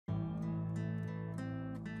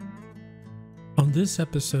On this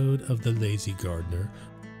episode of The Lazy Gardener,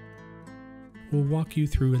 we'll walk you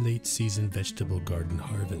through a late season vegetable garden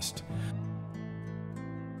harvest.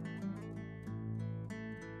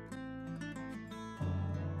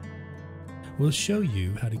 We'll show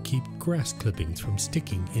you how to keep grass clippings from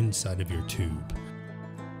sticking inside of your tube.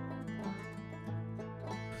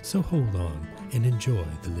 So hold on and enjoy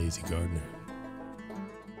The Lazy Gardener.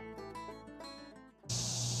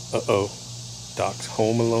 Uh-oh. Doc's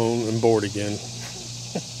home alone and bored again.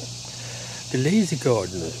 The Lazy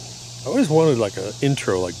Gardener. I always wanted like an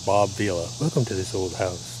intro like Bob Vila. Welcome to this old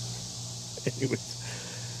house. Anyways.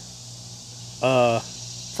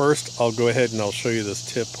 First I'll go ahead and I'll show you this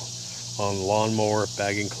tip on lawnmower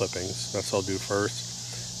bagging clippings. That's what I'll do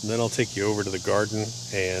first. And then I'll take you over to the garden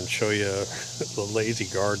and show you the Lazy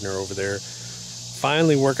Gardener over there.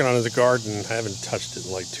 Finally working on his garden. I haven't touched it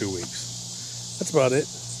in like 2 weeks. That's about it.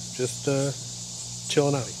 Just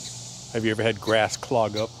chilling out. Have you ever had grass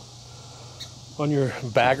clog up on your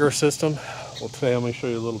bagger system? Well, today I'm going to show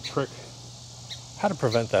you a little trick how to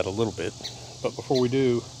prevent that a little bit. But before we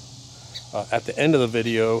do, at the end of the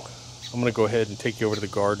video, I'm going to go ahead and take you over to the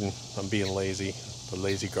garden. I'm being lazy. The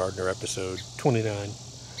Lazy Gardener episode 29.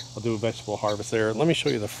 I'll do a vegetable harvest there. Let me show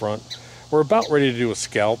you the front. We're about ready to do a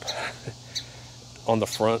scalp on the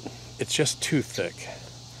front. It's just too thick.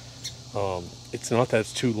 It's not that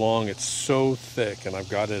it's too long, it's so thick, and I've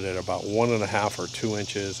got it at about 1.5 or 2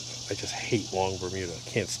 inches. I just hate long Bermuda, I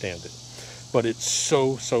can't stand it. But it's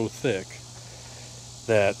so thick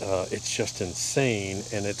that it's just insane,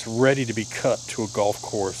 and it's ready to be cut to a golf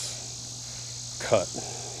course cut.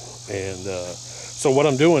 And so what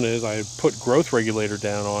I'm doing is I put growth regulator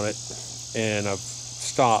down on it, and I've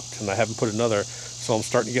stopped, and I haven't put another, so I'm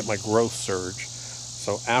starting to get my growth surge.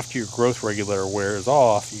 So after your growth regulator wears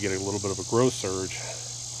off, you get a little bit of a growth surge.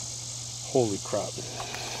 Holy crap.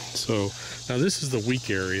 So now this is the weak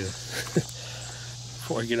area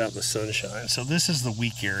before I get out in the sunshine. So this is the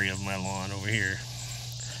weak area of my lawn over here.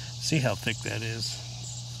 See how thick that is?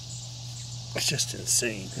 It's just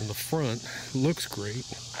insane. In the front, looks great,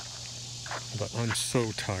 but I'm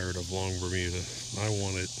so tired of long Bermuda. I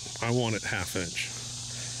want it 1/2 inch.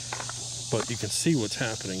 But you can see what's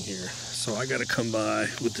happening here. So I got to come by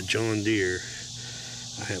with the John Deere.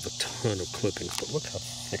 I have a ton of clippings, but look how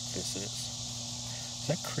thick this is. Is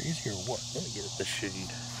that crazy or what? Let me get it the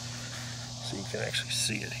shade so you can actually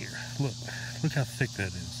see it here. Look how thick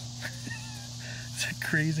that is. Is that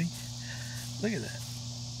crazy? Look at that.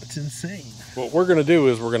 It's insane. What we're going to do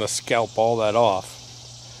is we're going to scalp all that off.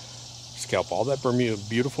 Scalp all that Bermuda,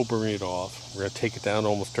 beautiful Bermuda off. We're going to take it down to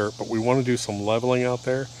almost dirt, but we want to do some leveling out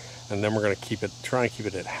there. And then we're going to try and keep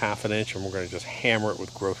it at 1/2 inch, and we're going to just hammer it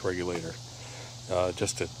with growth regulator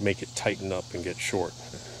just to make it tighten up and get short.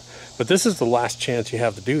 But this is the last chance you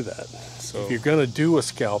have to do that. So if you're going to do a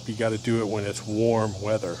scalp, you got to do it when it's warm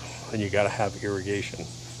weather, and you got to have irrigation.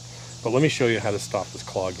 But let me show you how to stop this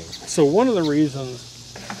clogging. So one of the reasons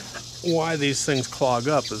why these things clog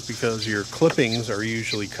up is because your clippings are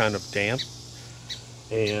usually kind of damp,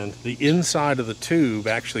 and the inside of the tube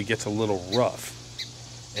actually gets a little rough.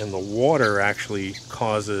 And the water actually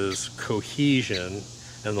causes cohesion,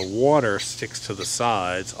 and the water sticks to the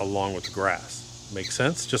sides along with the grass. Make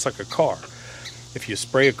sense? Just like a car. If you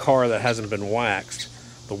spray a car that hasn't been waxed,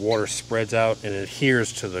 the water spreads out and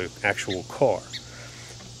adheres to the actual car.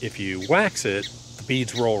 If you wax it, the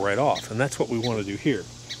beads roll right off, and that's what we want to do here.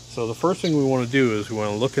 So the first thing we want to do is we want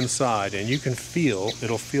to look inside, and you can feel,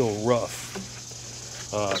 it'll feel rough.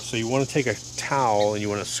 So you want to take a towel and you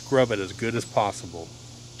want to scrub it as good as possible.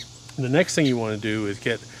 The next thing you want to do is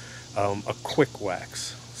get a quick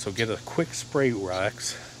wax. So get a quick spray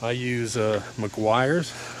wax. I use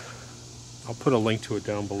McGuire's. I'll put a link to it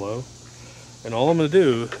down below. And all I'm going to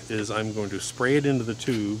do is I'm going to spray it into the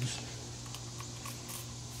tubes.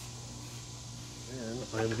 And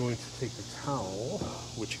I'm going to take the towel,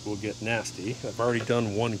 which will get nasty. I've already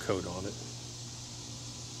done one coat on it.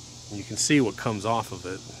 And you can see what comes off of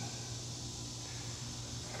it.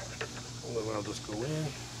 And then I'll just go in.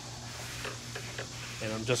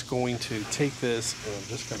 And I'm just going to take this and I'm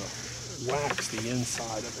just going to wax the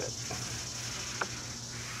inside of it.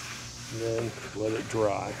 And then let it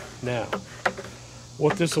dry. Now,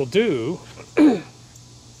 what this will do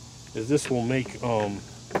is this will make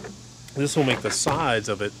the sides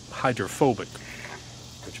of it hydrophobic,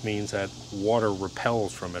 which means that water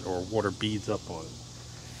repels from it or water beads up on it.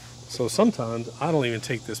 So sometimes I don't even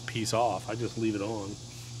take this piece off. I just leave it on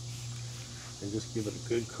and just give it a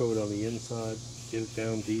good coat on the inside. Get it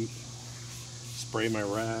down deep, spray my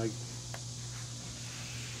rag.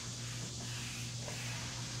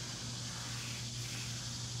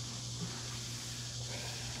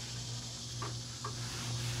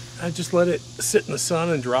 I just let it sit in the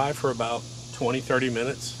sun and dry for about 20-30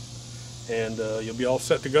 minutes, and you'll be all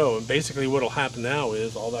set to go. And basically what'll happen now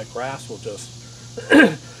is all that grass will just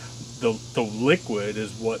the liquid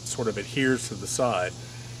is what sort of adheres to the side.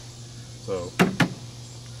 So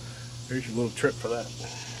there's your little trip for that.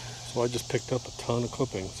 So I just picked up a ton of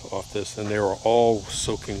clippings off this, and they were all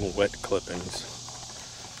soaking wet clippings.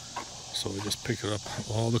 So we just picked up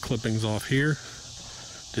all the clippings off here.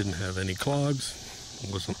 Didn't have any clogs.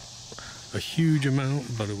 It wasn't a huge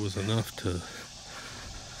amount, but it was enough to,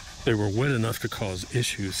 they were wet enough to cause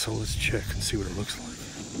issues. So let's check and see what it looks like.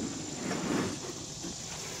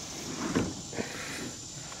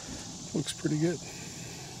 Looks pretty good.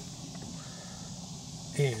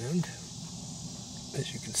 And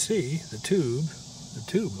as you can see, the tube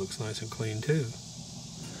looks nice and clean too.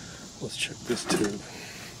 Let's check this tube.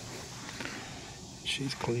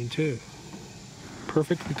 She's clean too.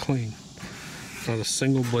 Perfectly clean. Not a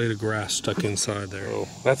single blade of grass stuck inside there. Oh,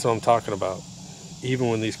 that's what I'm talking about. Even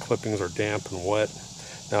when these clippings are damp and wet.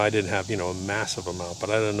 Now I didn't have, a massive amount, but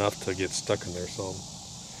I had enough to get stuck in there, so,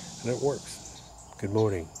 and it works. Good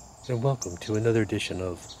morning, and welcome to another edition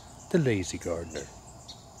of The Lazy Gardener.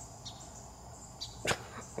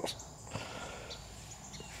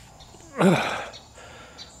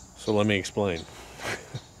 So let me explain.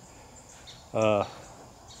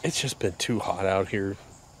 It's just been too hot out here,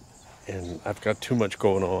 and I've got too much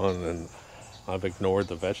going on, and I've ignored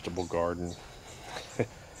the vegetable garden.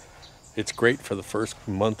 It's great for the first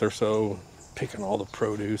month or so, picking all the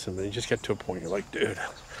produce, and then you just get to a point you're like, dude,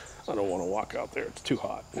 I don't want to walk out there, it's too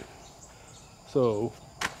hot. So,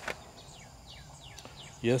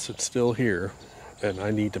 yes, it's still here, and I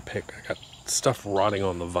need to pick. I got stuff rotting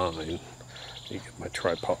on the vine. You get my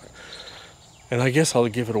tripod. And I guess I'll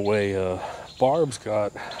give it away. Barb's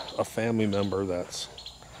got a family member that's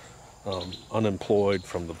unemployed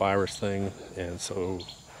from the virus thing, and so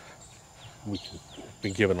we've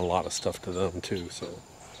been giving a lot of stuff to them too.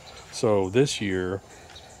 So this year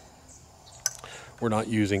we're not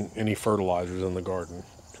using any fertilizers in the garden.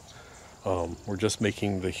 We're just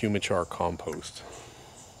making the humichar compost.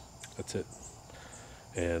 That's it.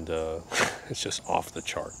 And it's just off the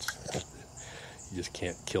charts. You just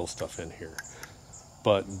can't kill stuff in here.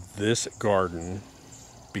 But this garden,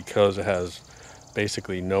 because it has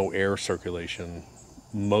basically no air circulation,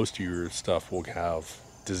 most of your stuff will have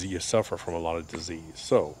disease, you suffer from a lot of disease.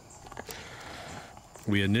 So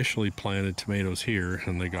we initially planted tomatoes here,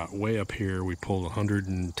 and they got way up here. We pulled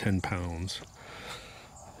 110 pounds.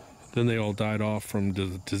 Then they all died off from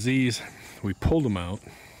the disease. We pulled them out,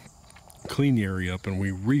 cleaned the area up, and we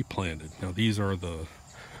replanted. Now these are the,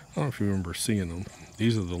 I don't know if you remember seeing them.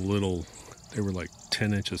 These are the little, they were like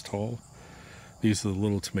 10 inches tall. These are the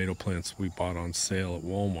little tomato plants we bought on sale at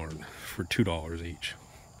Walmart for $2 each.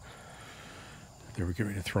 They were getting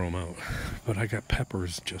ready to throw them out. But I got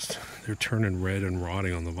peppers just, they're turning red and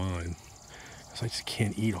rotting on the vine. Because I just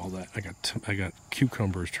can't eat all that. I got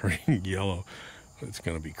cucumbers turning yellow. It's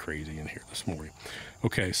going to be crazy in here this morning.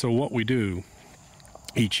 Okay, so what we do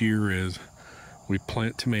each year is we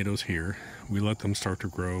plant tomatoes here. We let them start to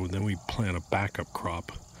grow. Then we plant a backup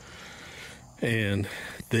crop. And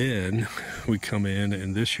then we come in,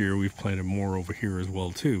 and this year we've planted more over here as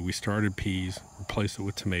well too. We started peas, replaced it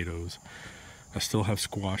with tomatoes. I still have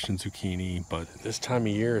squash and zucchini, but this time of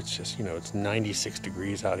year it's just, it's 96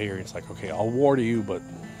 degrees out here. It's like, okay, I'll water you, but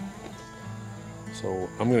so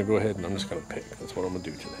I'm gonna go ahead and I'm just gonna pick. That's what I'm gonna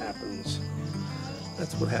do till it happens.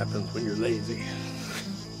 That's what happens when you're lazy.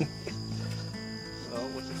 Oh,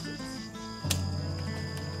 what is this?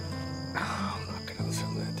 Oh, I'm not gonna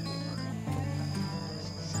send that to anybody.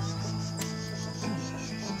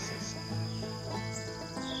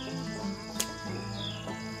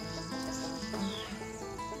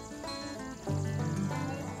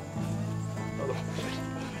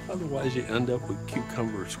 Otherwise you end up with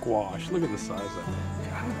cucumber squash. Look at the size of it.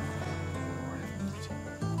 God.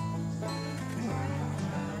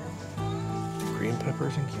 Green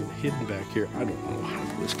peppers and hidden back here. I don't know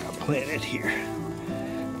how this got planted here.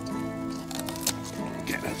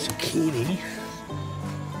 Got a zucchini.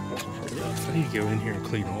 That's pretty rough. I need to go in here and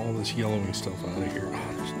clean all this yellowing stuff out of here.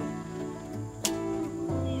 Oh, there's no.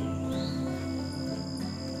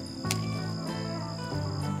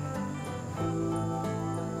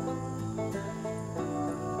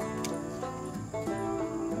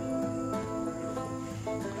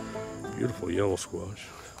 Beautiful yellow squash.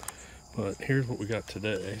 But here's what we got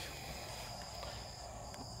today.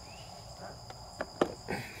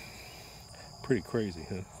 Pretty crazy,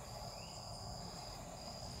 huh?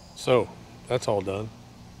 So, that's all done.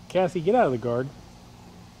 Cassie, get out of the garden.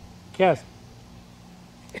 Cassie.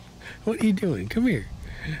 What are you doing? Come here.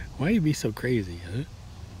 Why you be so crazy, huh?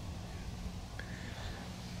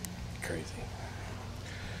 Crazy.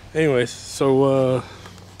 Anyways, so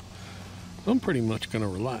I'm pretty much gonna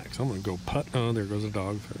relax. I'm gonna go putt. Oh, there goes a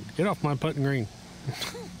dog. Get off my putting green.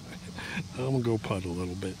 I'm gonna go putt a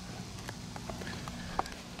little bit.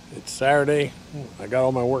 It's Saturday. I got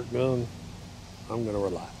all my work done. I'm gonna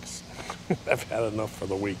relax. I've had enough for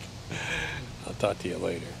the week. I'll talk to you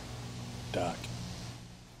later. Doc.